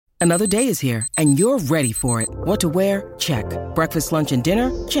Another day is here, and you're ready for it. What to wear? Check. Breakfast, lunch, and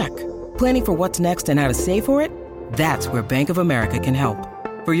dinner? Check. Planning for what's next and how to save for it? That's where Bank of America can help.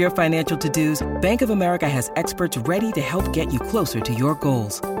 For your financial to-dos, Bank of America has experts ready to help get you closer to your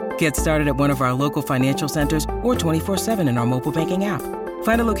goals. Get started at one of our local financial centers or 24/7 in our mobile banking app.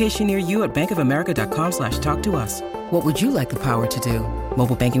 Find a location near you at bankofamerica.com/talktous. What would you like the power to do?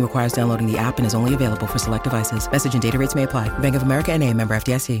 Mobile banking requires downloading the app and is only available for select devices. Message and data rates may apply. Bank of America N.A., member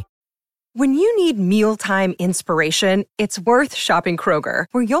FDIC. When you need mealtime inspiration, it's worth shopping Kroger,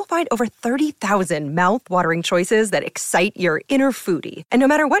 where you'll find over 30,000 mouth-watering choices that excite your inner foodie. And no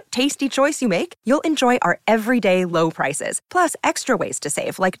matter what tasty choice you make, you'll enjoy our everyday low prices, plus extra ways to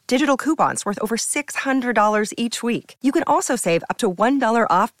save, like digital coupons worth over $600 each week. You can also save up to $1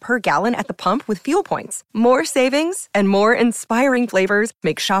 off per gallon at the pump with fuel points. More savings and more inspiring flavors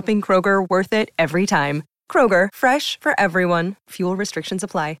make shopping Kroger worth it every time. Kroger, fresh for everyone. Fuel restrictions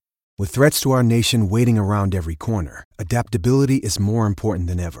apply. With threats to our nation waiting around every corner, adaptability is more important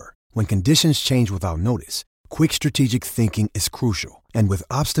than ever. When conditions change without notice, quick strategic thinking is crucial. And with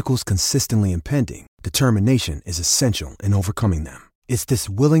obstacles consistently impending, determination is essential in overcoming them. It's this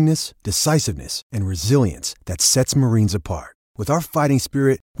willingness, decisiveness, and resilience that sets Marines apart. With our fighting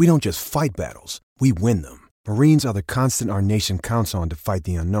spirit, we don't just fight battles, we win them. Marines are the constant our nation counts on to fight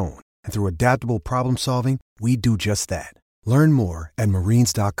the unknown. And through adaptable problem solving, we do just that. Learn more at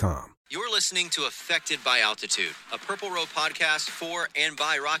marines.com. You're listening to Affected by Altitude, a Purple Row podcast for and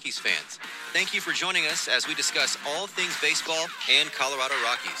by Rockies fans. Thank you for joining us as we discuss all things baseball and Colorado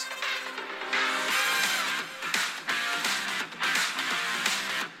Rockies.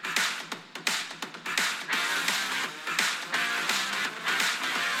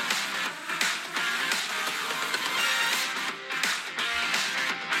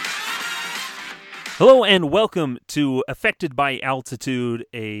 Hello and welcome to Affected by Altitude,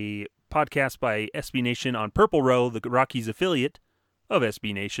 a podcast by SB Nation on Purple Row, the Rockies affiliate of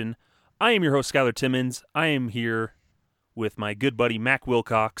SB Nation. I am your host, Skylar Timmons. I am here with my good buddy, Mac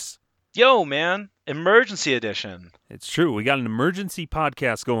Wilcox. Yo, man. Emergency edition. It's true. We got an emergency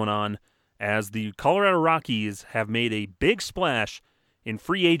podcast going on as the Colorado Rockies have made a big splash in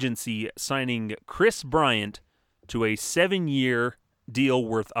free agency, signing Kris Bryant to a 7-year deal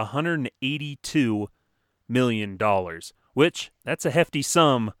worth $182 million, which that's a hefty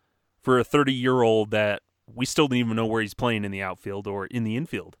sum for a 30-year-old that we still don't even know where he's playing in the outfield or in the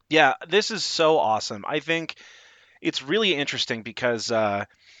infield. Yeah, this is so awesome. I think it's really interesting because, by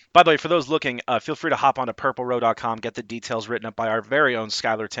the way, for those looking, feel free to hop onto purplerow.com, get the details written up by our very own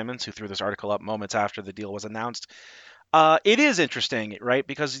Skylar Timmons, who threw this article up moments after the deal was announced. It is interesting, right?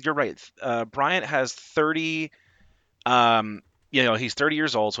 Because you're right. Bryant has 30... he's 30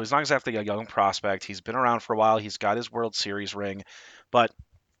 years old, so he's not exactly a young prospect. He's been around for a while. He's got his World Series ring. But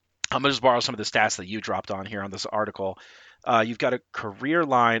I'm going to just borrow some of the stats that you dropped on here on this article. You've got a career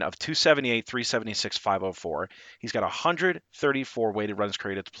line of 278, 376, 504. He's got 134 weighted runs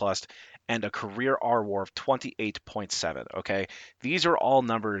created plus and a career RWAR of 28.7, okay? These are all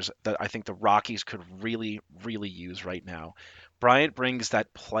numbers that I think the Rockies could really, really use right now. Bryant brings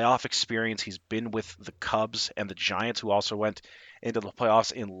that playoff experience. He's been with the Cubs and the Giants, who also went into the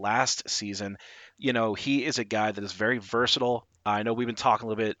playoffs in last season. You know, he is a guy that is very versatile. I know we've been talking a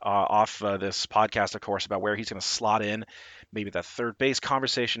little bit off this podcast, of course, about where he's going to slot in, maybe that third base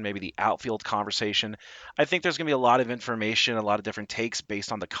conversation, maybe the outfield conversation. I think there's going to be a lot of information, a lot of different takes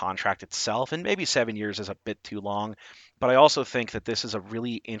based on the contract itself, and maybe 7 years is a bit too long. But I also think that this is a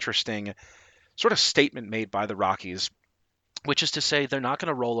really interesting sort of statement made by the Rockies, which is to say they're not going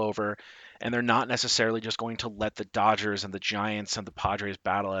to roll over, and they're not necessarily just going to let the Dodgers and the Giants and the Padres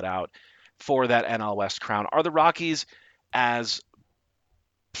battle it out for that NL West crown. Are the Rockies as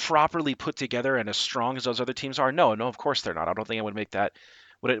properly put together and as strong as those other teams are? No, of course they're not. I don't think I would make that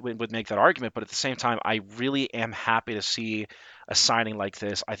would make that argument, but at the same time, I really am happy to see a signing like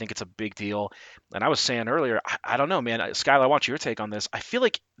this. I think it's a big deal. And I was saying earlier, I don't know, man. Skylar, I want your take on this. I feel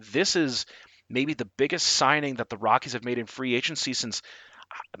like this is maybe the biggest signing that the Rockies have made in free agency since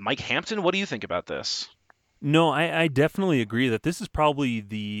Mike Hampton. What do you think about this? No, I definitely agree that this is probably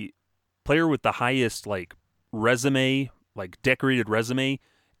the player with the highest resume, decorated resume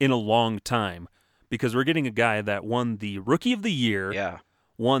in a long time, because we're getting a guy that won the Rookie of the Year,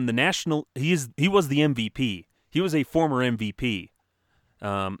 won the national. He was the MVP. He was a former MVP,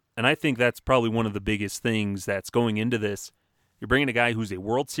 and I think that's probably one of the biggest things that's going into this. You're bringing a guy who's a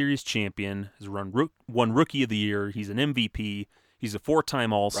World Series champion, has won Rookie of the Year. He's an MVP. He's a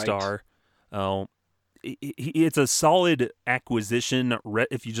 4-time All-Star. Right. It's a solid acquisition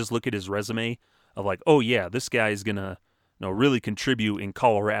if you just look at his resume of this guy is going to really contribute in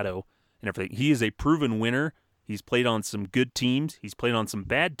Colorado and everything. He is a proven winner. He's played on some good teams. He's played on some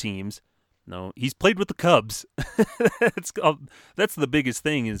bad teams. He's played with the Cubs. That's the biggest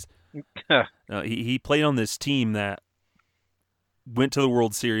thing is he played on this team that went to the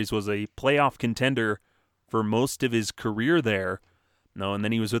World Series, was a playoff contender for most of his career there. And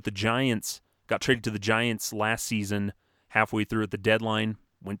then he was with the Giants, got traded to the Giants last season, halfway through at the deadline,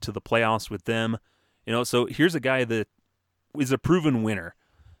 went to the playoffs with them. So here's a guy that is a proven winner.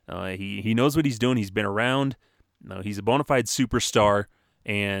 He knows what he's doing. He's been around. He's a bona fide superstar,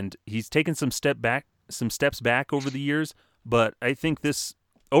 and he's taken some steps back over the years. But I think this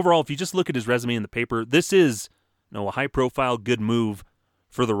overall, if you just look at his resume in the paper, this is a high-profile, good move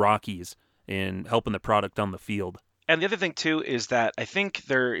for the Rockies in helping the product on the field. And the other thing, too, is that I think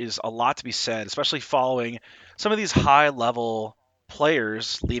there is a lot to be said, especially following some of these high-level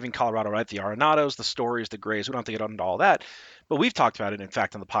players leaving Colorado, right? The Arenados, the Storys, the Grays. We don't have to get into all that. But we've talked about it, in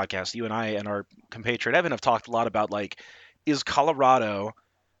fact, on the podcast. You and I and our compatriot Evan have talked a lot about, is Colorado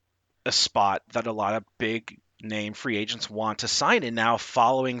a spot that a lot of big-name free agents want to sign in now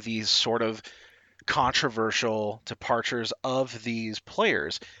following these sort of controversial departures of these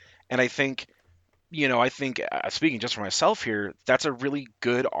players? And I think, speaking just for myself here, that's a really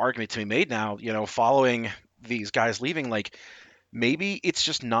good argument to be made now, following these guys leaving. Maybe it's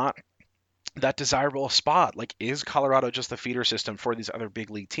just not that desirable a spot. Is Colorado just the feeder system for these other big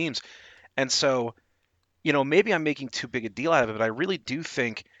league teams? And so, maybe I'm making too big a deal out of it, but I really do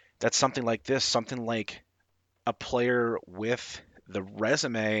think that something like this, something like a player with the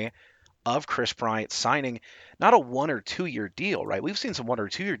resume of Kris Bryant signing not a 1 or 2 year deal, right? We've seen some 1 or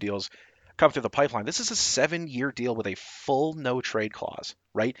 2 year deals come through the pipeline. This is a 7-year deal with a full no trade clause,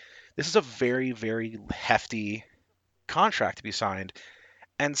 right? This is a very, very hefty contract to be signed.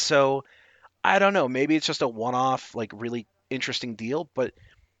 And so I don't know, maybe it's just a one-off, really interesting deal, but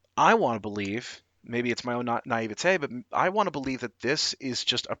I want to believe, maybe it's my own naivete, but I want to believe that this is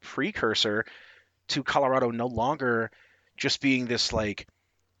just a precursor to Colorado no longer just being this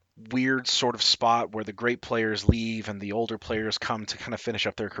weird sort of spot where the great players leave and the older players come to kind of finish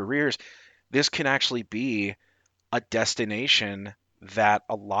up their careers. This can actually be a destination that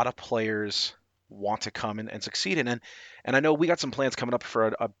a lot of players want to come and succeed in. And I know we got some plans coming up for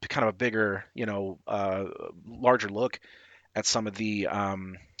a kind of a bigger, larger look at some of the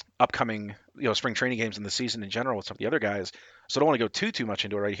upcoming, spring training games in the season in general with some of the other guys. So I don't want to go too much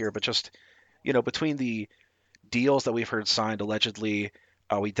into it right here, but just, between the deals that we've heard signed allegedly,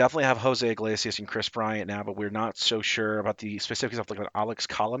 we definitely have Jose Iglesias and Kris Bryant now, but we're not so sure about the specifics of an Alex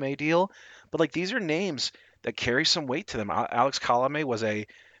Colomé deal. But these are names that carry some weight to them. Alex Colomé was a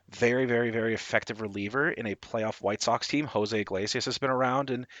very, very, very effective reliever in a playoff White Sox team. Jose Iglesias has been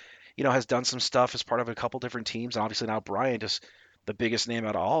around and, has done some stuff as part of a couple different teams. And obviously now Bryant is the biggest name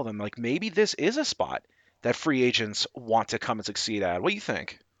out of all of them. Maybe this is a spot that free agents want to come and succeed at. What do you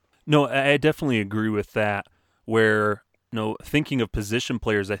think? No, I definitely agree with that, where thinking of position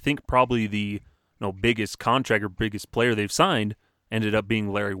players, I think probably the biggest contract or biggest player they've signed ended up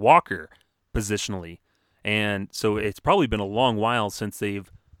being Larry Walker positionally. And so it's probably been a long while since they've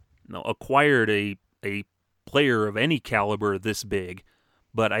acquired a player of any caliber this big.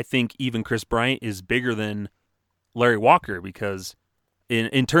 But I think even Kris Bryant is bigger than Larry Walker because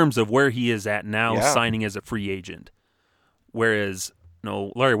in terms of where he is at now, signing as a free agent. Whereas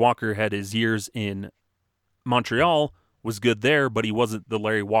Larry Walker had his years in Montreal, was good there, but he wasn't the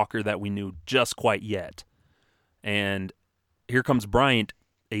Larry Walker that we knew just quite yet. And here comes Bryant,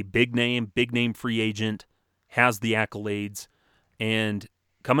 a big name free agent, has the accolades, and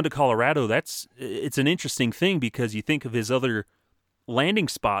coming to Colorado, it's an interesting thing because you think of his other landing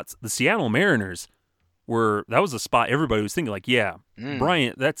spots. The Seattle Mariners that was a spot everybody was thinking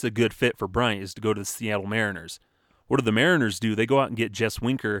Bryant, that's a good fit for Bryant is to go to the Seattle Mariners. What do the Mariners do? They go out and get Jess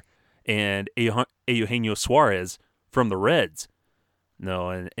Winker and Eugenio Suarez from the Reds,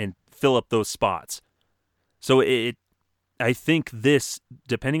 and fill up those spots. So I think this,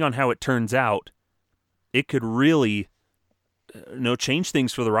 depending on how it turns out, it could really, change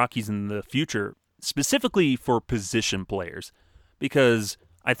things for the Rockies in the future, specifically for position players, because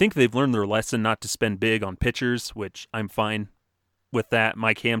I think they've learned their lesson not to spend big on pitchers, which I'm fine with that.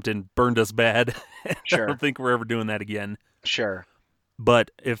 Mike Hampton burned us bad. Sure. I don't think we're ever doing that again. Sure.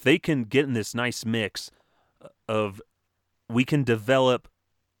 But if they can get in this nice mix of we can develop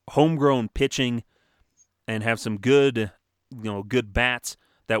homegrown pitching and have some good bats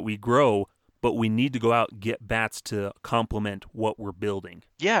that we grow, but we need to go out and get bats to complement what we're building.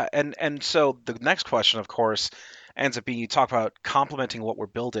 Yeah, and so the next question, of course, ends up being you talk about complementing what we're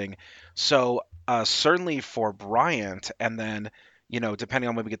building. So certainly for Bryant, and then, depending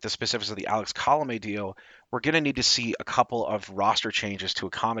on when we get the specifics of the Alex Colomé deal, we're going to need to see a couple of roster changes to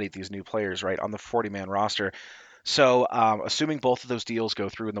accommodate these new players, right, on the 40-man roster. So, assuming both of those deals go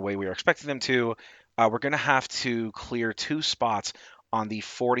through in the way we are expecting them to, we're going to have to clear 2 spots on the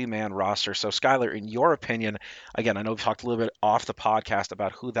 40-man roster. So, Skylar, in your opinion, again, I know we've talked a little bit off the podcast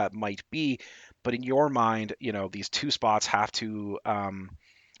about who that might be, but in your mind, these 2 spots have to,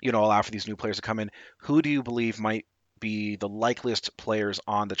 allow for these new players to come in. Who do you believe might be the likeliest players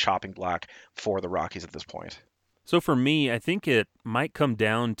on the chopping block for the Rockies at this point? So for me, I think it might come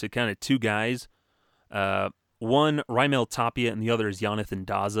down to kind of 2 guys. One, Raimel Tapia, and the other is Jonathan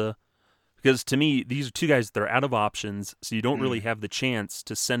Daza. Because to me, these are 2 guys that are out of options, so you don't really have the chance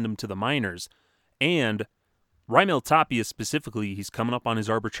to send them to the minors. And Raimel Tapia specifically, he's coming up on his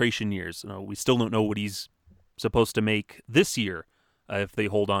arbitration years. We still don't know what he's supposed to make this year if they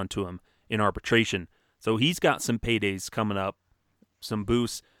hold on to him in arbitration. So he's got some paydays coming up, some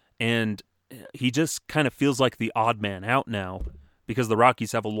boosts, and he just kind of feels like the odd man out now because the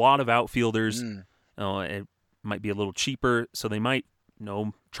Rockies have a lot of outfielders. It might be a little cheaper, so they might,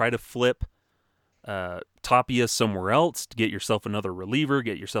 try to flip Tapia somewhere else to get yourself another reliever,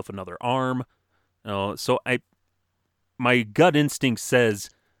 get yourself another arm. So my gut instinct says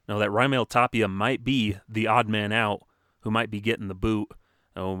that Raimel Tapia might be the odd man out who might be getting the boot,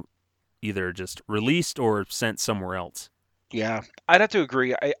 either just released or sent somewhere else. Yeah, I'd have to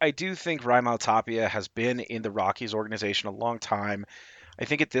agree. I do think Raimel Tapia has been in the Rockies organization a long time. I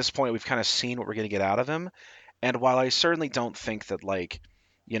think at this point we've kind of seen what we're going to get out of him. And while I certainly don't think that,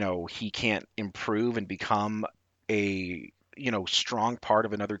 he can't improve and become a, strong part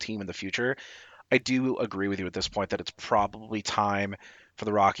of another team in the future, I do agree with you at this point that it's probably time for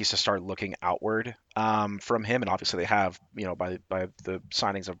the Rockies to start looking outward from him. And obviously they have, by the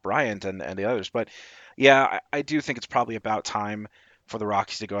signings of Bryant and the others. But yeah, I do think it's probably about time for the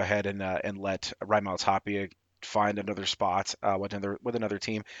Rockies to go ahead and let Raimel Tapia find another spot with another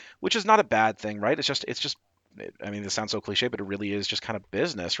team, which is not a bad thing, right? It's just I mean, this sounds so cliche, but it really is just kind of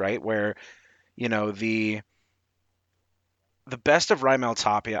business, right? Where, the best of Raimel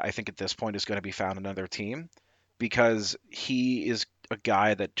Tapia, I think at this point is going to be found in another team because he is a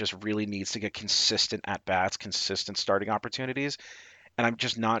guy that just really needs to get consistent at-bats, consistent starting opportunities. And I'm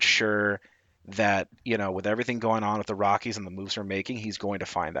just not sure that, with everything going on with the Rockies and the moves they're making, he's going to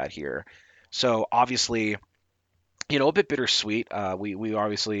find that here. So obviously, a bit bittersweet. We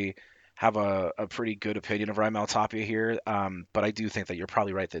obviously have a pretty good opinion of Raimel Tapia here, but I do think that you're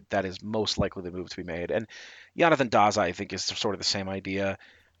probably right that is most likely the move to be made. And Jonathan Daza, I think, is sort of the same idea.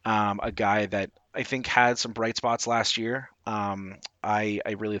 A guy that I think had some bright spots last year. I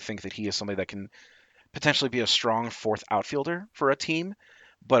really think that he is somebody that can potentially be a strong 4th outfielder for a team.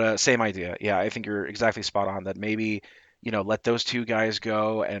 But same idea. Yeah, I think you're exactly spot on that maybe, let those 2 guys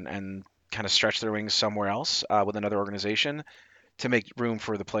go and kind of stretch their wings somewhere else with another organization to make room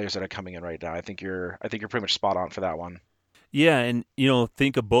for the players that are coming in right now. I think you're pretty much spot on for that one. Yeah, and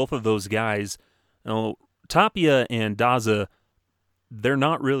think of both of those guys. Tapia and Daza, they're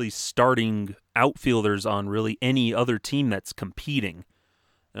not really starting outfielders on really any other team that's competing.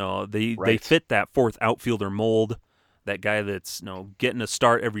 They fit that 4th outfielder mold, that guy that's getting a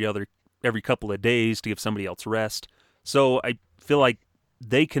start every couple of days to give somebody else rest. So I feel like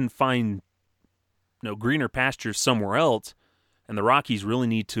they can find greener pastures somewhere else. And the Rockies really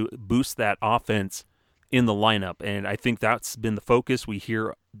need to boost that offense in the lineup. And I think that's been the focus we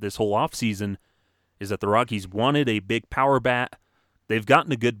hear this whole offseason is that the Rockies wanted a big power bat. They've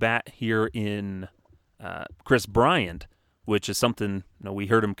gotten a good bat here in Kris Bryant, which is something, we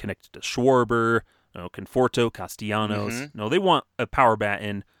heard him connected to Schwarber, Conforto, Castellanos. They want a power bat.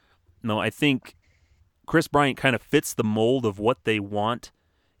 And I think Kris Bryant kind of fits the mold of what they want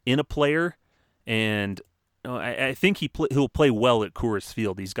in a player. And I think he'll play well at Coors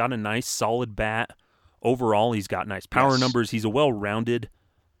Field. He's got a nice, solid bat. Overall, he's got nice power numbers. He's a well-rounded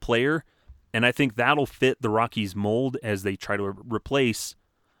player, and I think that'll fit the Rockies' mold as they try to replace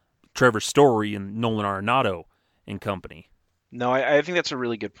Trevor Story and Nolan Arenado and company. No, I think that's a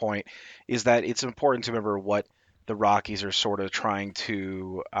really good point, is that it's important to remember what the Rockies are sort of trying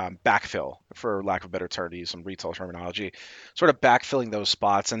to backfill, for lack of a better term, to use some retail terminology, sort of backfilling those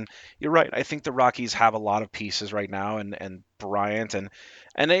spots. And you're right. I think the Rockies have a lot of pieces right now, and Bryant, and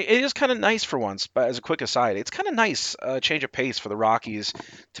it is kind of nice for once. But as a quick aside, it's kind of nice change of pace for the Rockies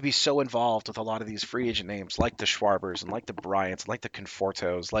to be so involved with a lot of these free agent names, like the Schwarbers and like the Bryants, and like the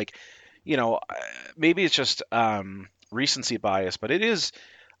Confortos. Like, maybe it's just recency bias, but it is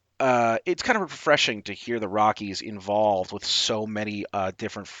it's kind of refreshing to hear the Rockies involved with so many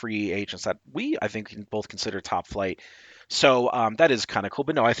different free agents that I think, can both consider top flight. So that is kind of cool.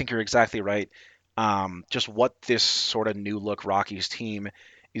 But no, I think you're exactly right. Just what this sort of new look Rockies team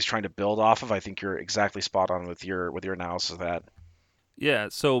is trying to build off of, I think you're exactly spot on with your analysis of that. Yeah,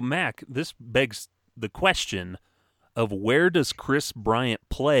 so Mac, this begs the question of where does Kris Bryant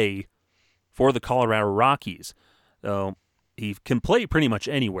play for the Colorado Rockies? He can play pretty much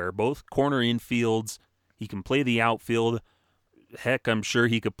anywhere, both corner infields. He can play the outfield. Heck, I'm sure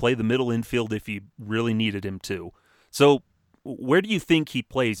he could play the middle infield if you really needed him to. So where do you think he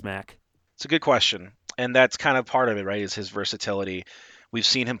plays, Mac? It's a good question. And that's kind of part of it, right, is his versatility. We've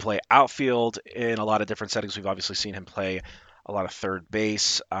seen him play outfield in a lot of different settings. We've obviously seen him play a lot of third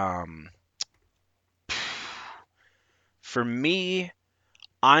base. For me,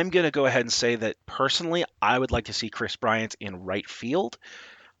 I'm going to go ahead and say that personally, I would like to see Kris Bryant in right field.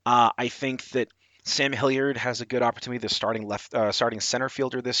 I think that Sam Hilliard has a good opportunity, the starting center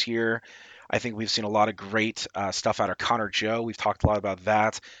fielder this year. I think we've seen a lot of great stuff out of Connor Joe. We've talked a lot about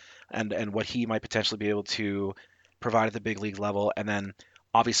that and what he might potentially be able to provide at the big league level. And then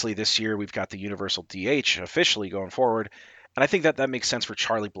obviously this year we've got the universal DH officially going forward. And I think that makes sense for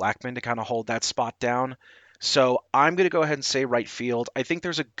Charlie Blackmon to kind of hold that spot down. So I'm going to go ahead and say right field. I think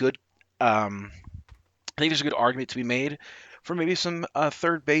there's a good argument to be made for maybe some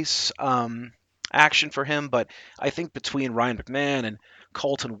third base action for him, but I think between Ryan McMahon and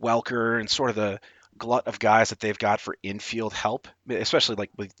Colton Welker and sort of the glut of guys that they've got for infield help, especially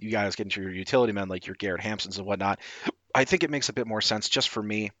like with you guys getting to your utility men like your Garrett Hampsons and whatnot, I think it makes a bit more sense just for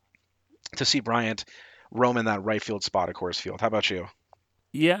me to see Bryant roam in that right field spot at Coors Field. How about you?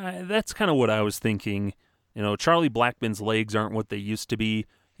 Yeah, that's kind of what I was thinking. Charlie Blackmon's legs aren't what they used to be,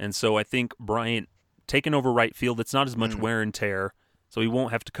 and so I think Bryant taking over right field, it's not as much wear and tear, so he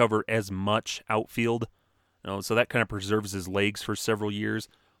won't have to cover as much outfield. So that kind of preserves his legs for several years.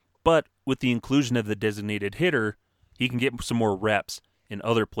 But with the inclusion of the designated hitter, he can get some more reps in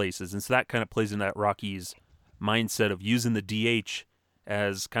other places, and so that kind of plays in that Rockies mindset of using the DH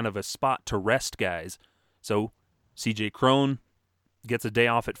as kind of a spot to rest guys. So CJ Cron gets a day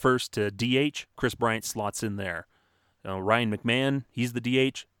off at first to DH. Kris Bryant slots in there. Ryan McMahon, he's the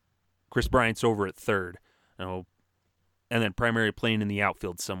DH. Kris Bryant's over at third. And then primary playing in the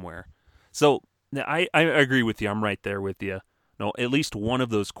outfield somewhere. So I agree with you. I'm right there with you. At least one of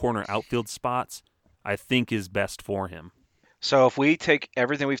those corner outfield spots I think is best for him. So if we take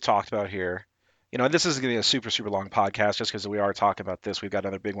everything we've talked about here, this is going to be a super, super long podcast just because we are talking about this. We've got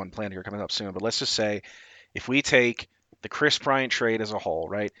another big one planned here coming up soon. But let's just say if we take the Kris Bryant trade as a whole,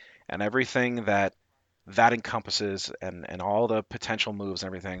 right, and everything that encompasses and all the potential moves and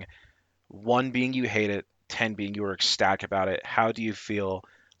everything, 1 being you hate it, 10 being you are ecstatic about it, how do you feel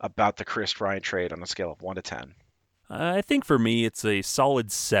about the Kris Bryant trade on a scale of 1 to 10? I think for me it's a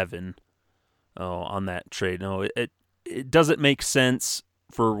solid 7 on that trade. It doesn't make sense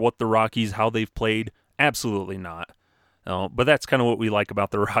for what the Rockies, how they've played. Absolutely not. But that's kind of what we like about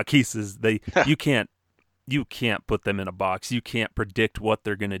the Rockies is you can't put them in a box. You can't predict what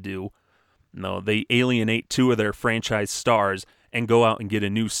they're going to do. They alienate 2 of their franchise stars and go out and get a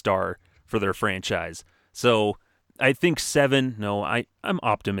new star for their franchise. So I think 7, I'm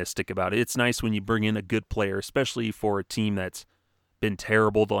optimistic about it. It's nice when you bring in a good player, especially for a team that's been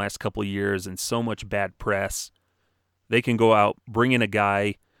terrible the last couple of years and so much bad press. They can go out, bring in a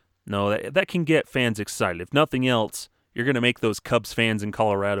guy, that can get fans excited. If nothing else, you're going to make those Cubs fans in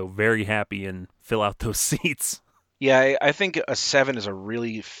Colorado very happy and fill out those seats. Yeah, I think a 7 is a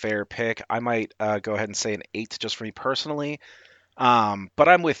really fair pick. I might go ahead and say an 8 just for me personally. But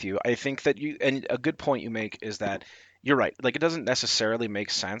I'm with you. I think that and a good point you make is that you're right. Like, it doesn't necessarily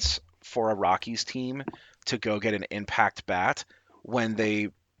make sense for a Rockies team to go get an impact bat when they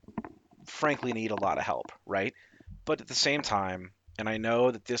frankly need a lot of help, right? But at the same time, and I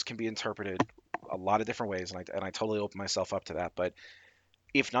know that this can be interpreted a lot of different ways, and I totally open myself up to that, but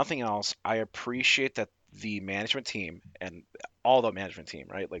if nothing else, I appreciate that the management team and all the management team,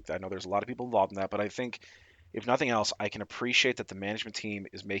 right? Like, I know there's a lot of people involved in that, but I think if nothing else, I can appreciate that the management team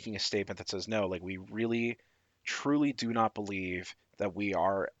is making a statement that says, no, like, we really, truly do not believe that we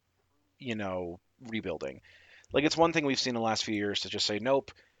are, rebuilding. Like, it's one thing we've seen in the last few years to just say,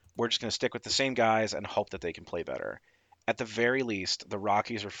 nope, we're just going to stick with the same guys and hope that they can play better. At the very least, the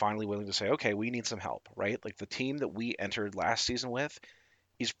Rockies are finally willing to say, okay, we need some help, right? Like, the team that we entered last season with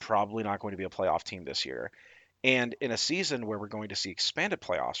is probably not going to be a playoff team this year. And in a season where we're going to see expanded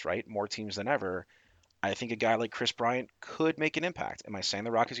playoffs, right? More teams than ever, I think a guy like Kris Bryant could make an impact. Am I saying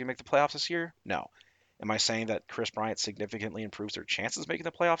the Rockies are going to make the playoffs this year? No. Am I saying that Chris Bryant significantly improves their chances of making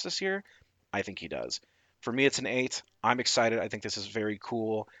the playoffs this year? I think he does. For me, it's an 8. I'm excited. I think this is very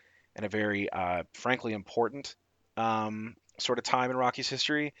cool and a very, frankly, important sort of time in Rockies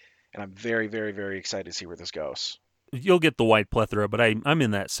history. And I'm very, very, very excited to see where this goes. You'll get the wide plethora, but I'm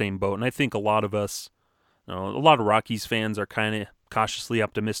in that same boat, and I think a lot of us, a lot of Rockies fans are kind of cautiously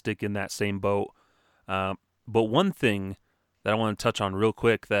optimistic in that same boat. But one thing that I want to touch on real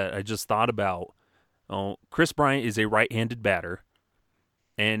quick that I just thought about, Chris Bryant is a right-handed batter,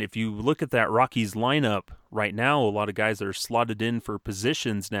 and if you look at that Rockies lineup right now, a lot of guys that are slotted in for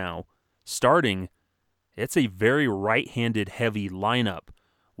positions now, starting, it's a very right-handed heavy lineup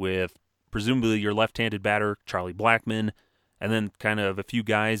with presumably your left-handed batter, Charlie Blackmon, and then kind of a few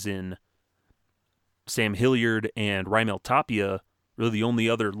guys in Sam Hilliard and Raimel Tapia, really the only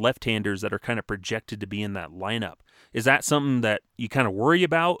other left-handers that are kind of projected to be in that lineup. Is that something that you kind of worry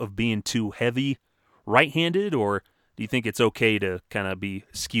about, of being too heavy right-handed, or do you think it's okay to kind of be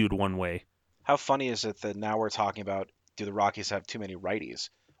skewed one way? How funny is it that now we're talking about, do the Rockies have too many righties?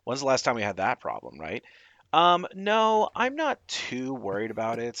 When's the last time we had that problem, right? No, I'm not too worried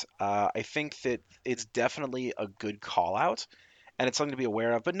about it. I think that it's definitely a good call out, and it's something to be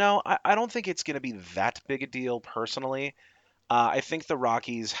aware of. But no, I don't think it's going to be that big a deal personally. I think the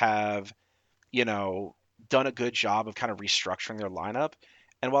Rockies have, done a good job of kind of restructuring their lineup.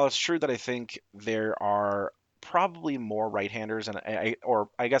 And while it's true that I think there are probably more right-handers, and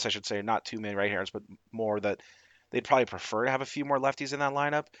I guess I should say not too many right-handers, but more that they'd probably prefer to have a few more lefties in that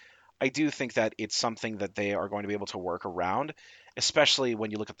lineup. I do think that it's something that they are going to be able to work around, especially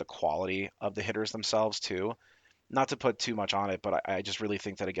when you look at the quality of the hitters themselves too. Not to put too much on it, but I just really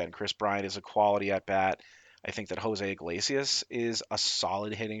think that, again, Chris Bryant is a quality at bat. I think that Jose Iglesias is a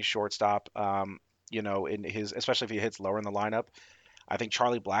solid hitting shortstop. In his, especially if he hits lower in the lineup. I think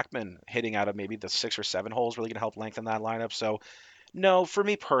Charlie Blackmon hitting out of maybe the 6 or 7 holes really going to help lengthen that lineup. So, no, for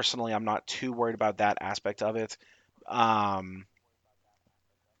me personally, I'm not too worried about that aspect of it. Yeah,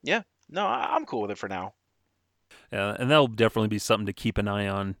 no, I'm cool with it for now. Yeah, and that'll definitely be something to keep an eye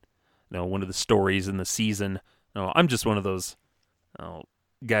on. One of the stories in the season. I'm just one of those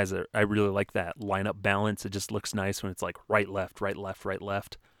guys that I really like that lineup balance. It just looks nice when it's like right, left, right, left, right,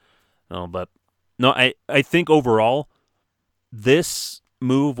 left. But no, I think overall, this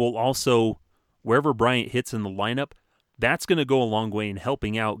move will also, wherever Bryant hits in the lineup, that's going to go a long way in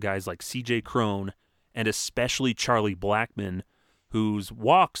helping out guys like C.J. Cron and especially Charlie Blackmon, whose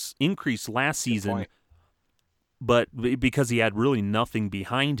walks increased last season, but because he had really nothing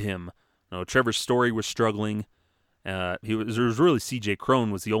behind him. Trevor Story was struggling. There was really C.J. Cron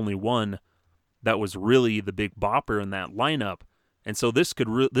was the only one that was really the big bopper in that lineup. And so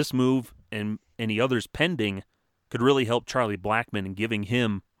this move and any others pending could really help Charlie Blackmon in giving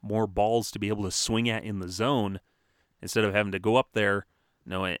him more balls to be able to swing at in the zone instead of having to go up there,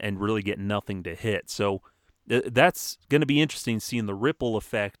 and really get nothing to hit. So that's going to be interesting, seeing the ripple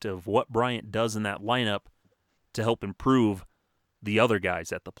effect of what Bryant does in that lineup to help improve the other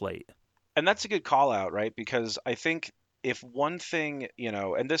guys at the plate. And that's a good call out, right? Because I think if one thing,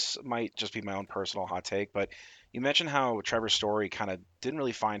 and this might just be my own personal hot take, but you mentioned how Trevor Story kind of didn't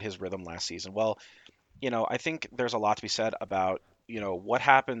really find his rhythm last season. Well, I think there's a lot to be said about, what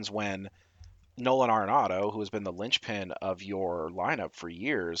happens when Nolan Arenado, who has been the linchpin of your lineup for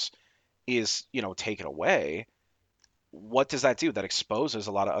years, is, taken away. What does that do? That exposes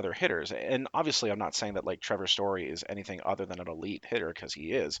a lot of other hitters. And obviously, I'm not saying that, like, Trevor Story is anything other than an elite hitter, because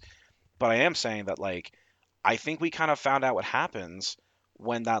he is. But I am saying that, like, I think we kind of found out what happens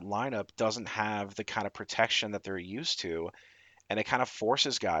when that lineup doesn't have the kind of protection that they're used to. And it kind of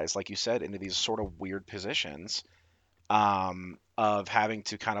forces guys, like you said, into these sort of weird positions of having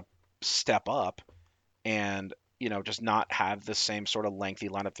to kind of step up and, just not have the same sort of lengthy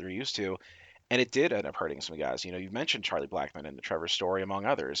lineup they're used to. And it did end up hurting some guys. You've mentioned Charlie Blackmon and Trevor Story, among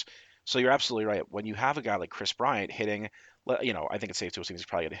others. So you're absolutely right. When you have a guy like Chris Bryant hitting, I think it's safe to assume he's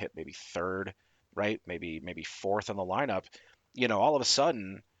probably going to hit maybe third, right? Maybe fourth in the lineup. All of a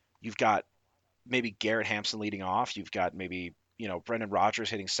sudden, you've got maybe Garrett Hampson leading off. You've got maybe, Brendan Rodgers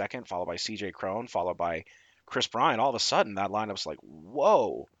hitting second, followed by C.J. Cron, followed by Chris Bryant. All of a sudden, that lineup's like,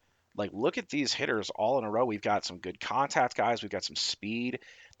 whoa. Like, look at these hitters all in a row. We've got some good contact guys. We've got some speed.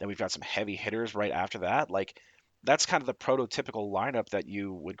 Then we've got some heavy hitters right after that. Like, that's kind of the prototypical lineup that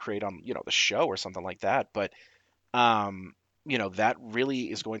you would create on, the show or something like that. But, that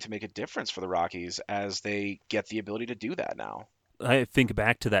really is going to make a difference for the Rockies as they get the ability to do that now. I think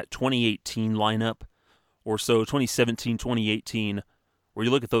back to that 2018 lineup or so, 2017, 2018, where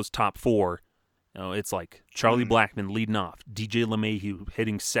you look at those top four, it's like Charlie Blackmon leading off, DJ LeMahieu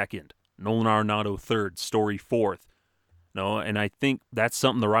hitting second, Nolan Arenado third, Story fourth. And I think that's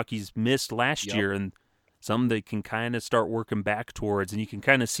something the Rockies missed last year, and something they can kind of start working back towards. And you can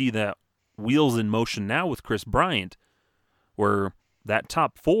kind of see that wheels in motion now with Kris Bryant, where that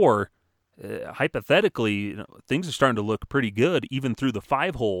top four, hypothetically, things are starting to look pretty good, even through the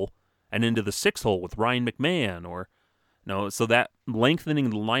 5-hole and into the 6-hole with Ryan McMahon, so that lengthening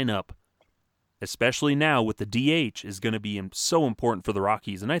the lineup, especially now with the DH, is going to be so important for the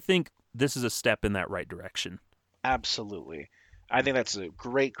Rockies. And I think this is a step in that right direction. Absolutely. I think that's a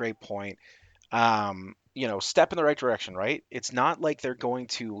great point. Step in the right direction, right? It's not like they're going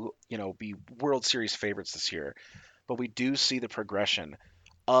to, be World Series favorites this year, but we do see the progression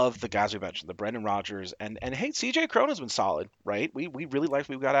of the guys we mentioned, the Brendan Rodgers, and hey, CJ Cron has been solid, right? We really liked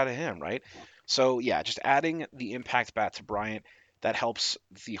what we got out of him, right? So yeah, just adding the impact bat to Bryant, that helps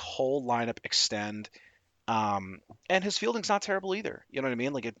the whole lineup extend. And his fielding's not terrible either. You know what I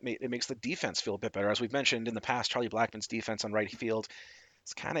mean? Like it makes the defense feel a bit better. As we've mentioned in the past, Charlie Blackmon's defense on right field,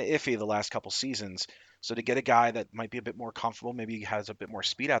 it's kind of iffy the last couple seasons. So to get a guy that might be a bit more comfortable, maybe has a bit more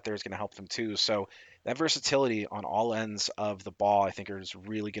speed out there, is going to help them too. So that versatility on all ends of the ball, I think, is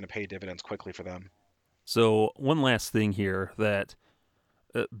really going to pay dividends quickly for them. So one last thing here that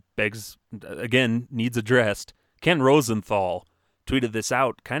begs, again, needs addressed. Ken Rosenthal tweeted this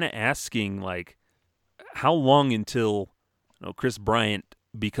out, kind of asking, like, how long until Kris Bryant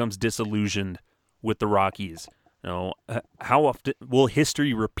becomes disillusioned with the Rockies? How often will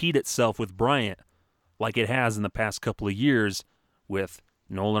history repeat itself with Bryant like it has in the past couple of years with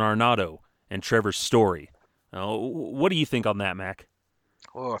Nolan Arenado and Trevor Story? What do you think on that, Mac?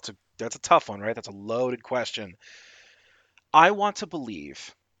 Oh, that's a tough one, right? That's a loaded question. I want to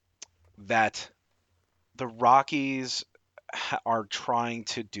believe that the Rockies are trying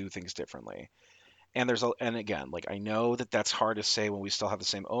to do things differently. And again, like, I know that that's hard to say when we still have the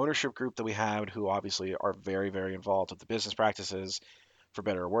same ownership group that we had, who obviously are very, very involved with the business practices, for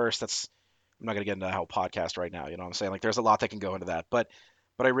better or worse. I'm not going to get into the whole podcast right now. You know what I'm saying? Like, there's a lot that can go into that, but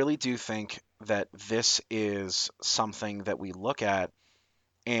I really do think that this is something that we look at,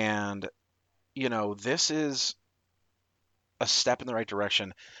 and this is a step in the right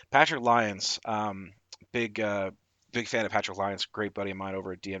direction. Patrick Lyons, big fan of Patrick Lyons, great buddy of mine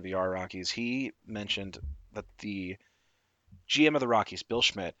over at DNVR Rockies. He mentioned that the GM of the Rockies, Bill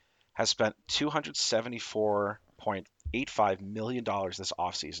Schmidt, has spent $274.85 million this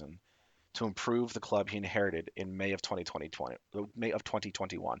offseason to improve the club he inherited in May of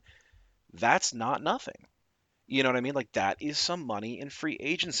 2021. That's not nothing. You know what I mean? Like, that is some money in free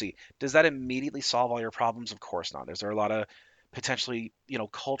agency. Does that immediately solve all your problems? Of course not. Is there a lot of potentially,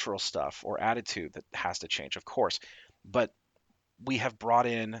 cultural stuff or attitude that has to change? Of course. But we have brought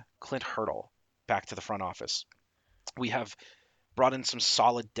in Clint Hurdle back to the front office. We have brought in some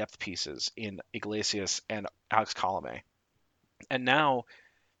solid depth pieces in Iglesias and Alex Colomé. And now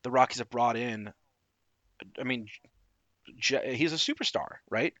the Rockies have brought in, he's a superstar,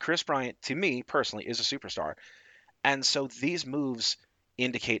 right? Kris Bryant, to me personally, is a superstar. And so these moves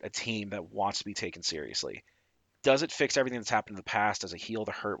indicate a team that wants to be taken seriously. Does it fix everything that's happened in the past? Does it heal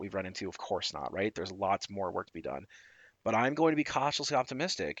the hurt we've run into? Of course not, right? There's lots more work to be done. But I'm going to be cautiously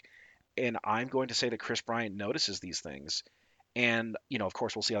optimistic, and I'm going to say that Kris Bryant notices these things. And, of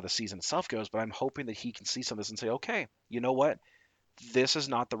course, we'll see how the season itself goes, but I'm hoping that he can see some of this and say, okay, you know what? This is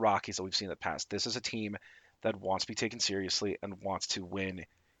not the Rockies that we've seen in the past. This is a team that wants to be taken seriously and wants to win,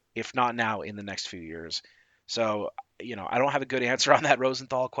 if not now, in the next few years. So, I don't have a good answer on that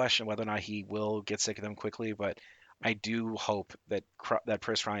Rosenthal question, whether or not he will get sick of them quickly, but I do hope that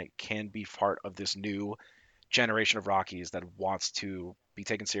Kris Bryant can be part of this new generation of Rockies that wants to be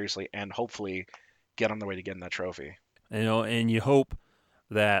taken seriously and hopefully get on their way to getting that trophy. And you hope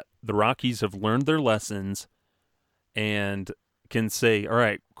that the Rockies have learned their lessons and can say, all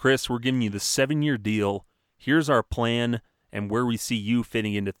right, Kris, we're giving you the 7-year deal. Here's our plan and where we see you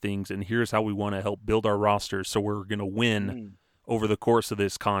fitting into things, and here's how we want to help build our roster so we're going to win over the course of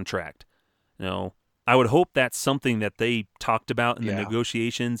this contract. I would hope that's something that they talked about in the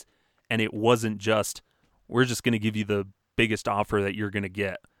negotiations, and it wasn't just, we're just going to give you the biggest offer that you're going to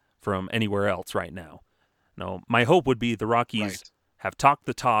get from anywhere else right now. No, my hope would be the Rockies have talked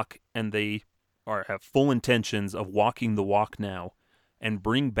the talk, and they have full intentions of walking the walk now and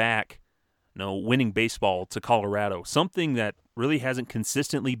bring back winning baseball to Colorado, something that really hasn't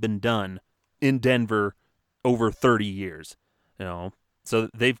consistently been done in Denver over 30 years. So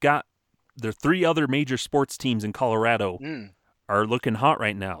they've got their 3 other major sports teams in Colorado are looking hot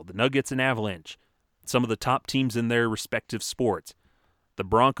right now. The Nuggets and Avalanche, some of the top teams in their respective sports. The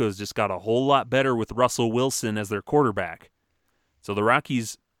Broncos just got a whole lot better with Russell Wilson as their quarterback. So the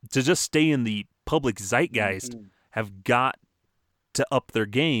Rockies to just stay in the public zeitgeist, have got to up their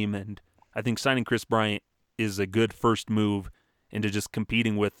game. And I think signing Kris Bryant is a good first move into just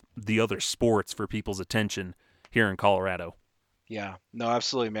competing with the other sports for people's attention here in Colorado. Yeah, no,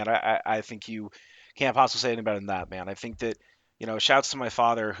 absolutely, man. I think you can't possibly say anything better than that, man. I think that, shouts to my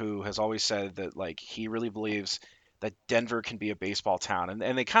father, who has always said that, like, he really believes that Denver can be a baseball town.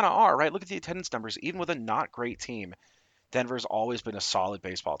 And they kind of are, right? Look at the attendance numbers. Even with a not great team, Denver's always been a solid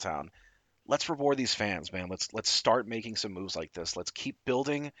baseball town. Let's reward these fans, man. Let's start making some moves like this. Let's keep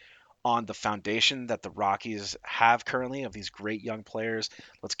building on the foundation that the Rockies have currently of these great young players.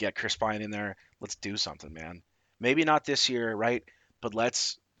 Let's get Kris Bryant in there. Let's do something, man. Maybe not this year, right? But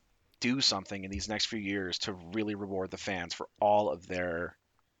let's do something in these next few years to really reward the fans for all of their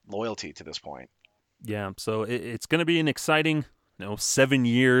loyalty to this point. Yeah, so it's going to be an exciting, 7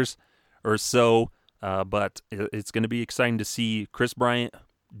 years or so, but it's going to be exciting to see Kris Bryant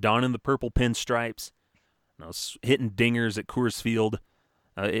donning the purple pinstripes, hitting dingers at Coors Field.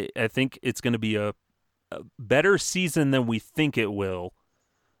 I think it's going to be a better season than we think it will,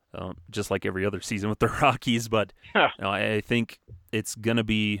 just like every other season with the Rockies. But I think it's going to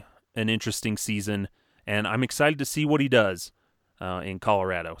be an interesting season, and I'm excited to see what he does in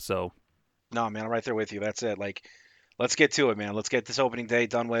Colorado. So, no, man, I'm right there with you. That's it. Like, let's get to it, man. Let's get this opening day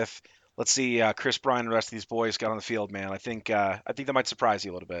done with. Let's see Kris Bryant and the rest of these boys get on the field, man. I think that might surprise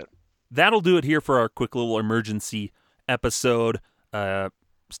you a little bit. That'll do it here for our quick little emergency episode.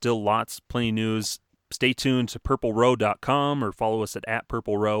 Still plenty news. Stay tuned to purplerow.com or follow us at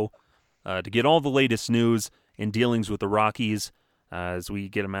 @purplerow to get all the latest news and dealings with the Rockies as we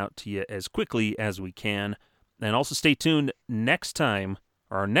get them out to you as quickly as we can. And also stay tuned next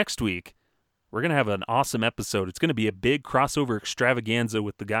week. We're going to have an awesome episode. It's going to be a big crossover extravaganza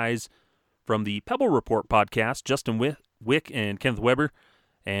with the guys from the Pebble Report podcast, Justin Wick and Kenneth Weber.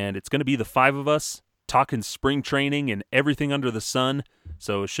 And it's going to be the five of us talking spring training and everything under the sun.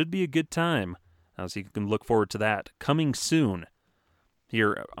 So it should be a good time. So you can look forward to that coming soon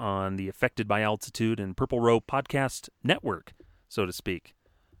here on the Affected by Altitude and Purple Row podcast network, so to speak.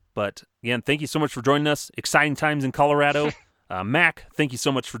 But again, thank you so much for joining us. Exciting times in Colorado. Mac, thank you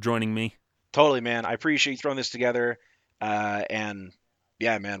so much for joining me. Totally, man. I appreciate you throwing this together. And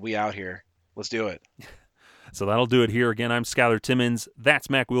yeah, man, we out here. Let's do it. So that'll do it here. Again, I'm Skylar Timmons. That's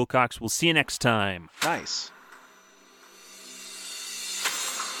Mac Wilcox. We'll see you next time. Nice.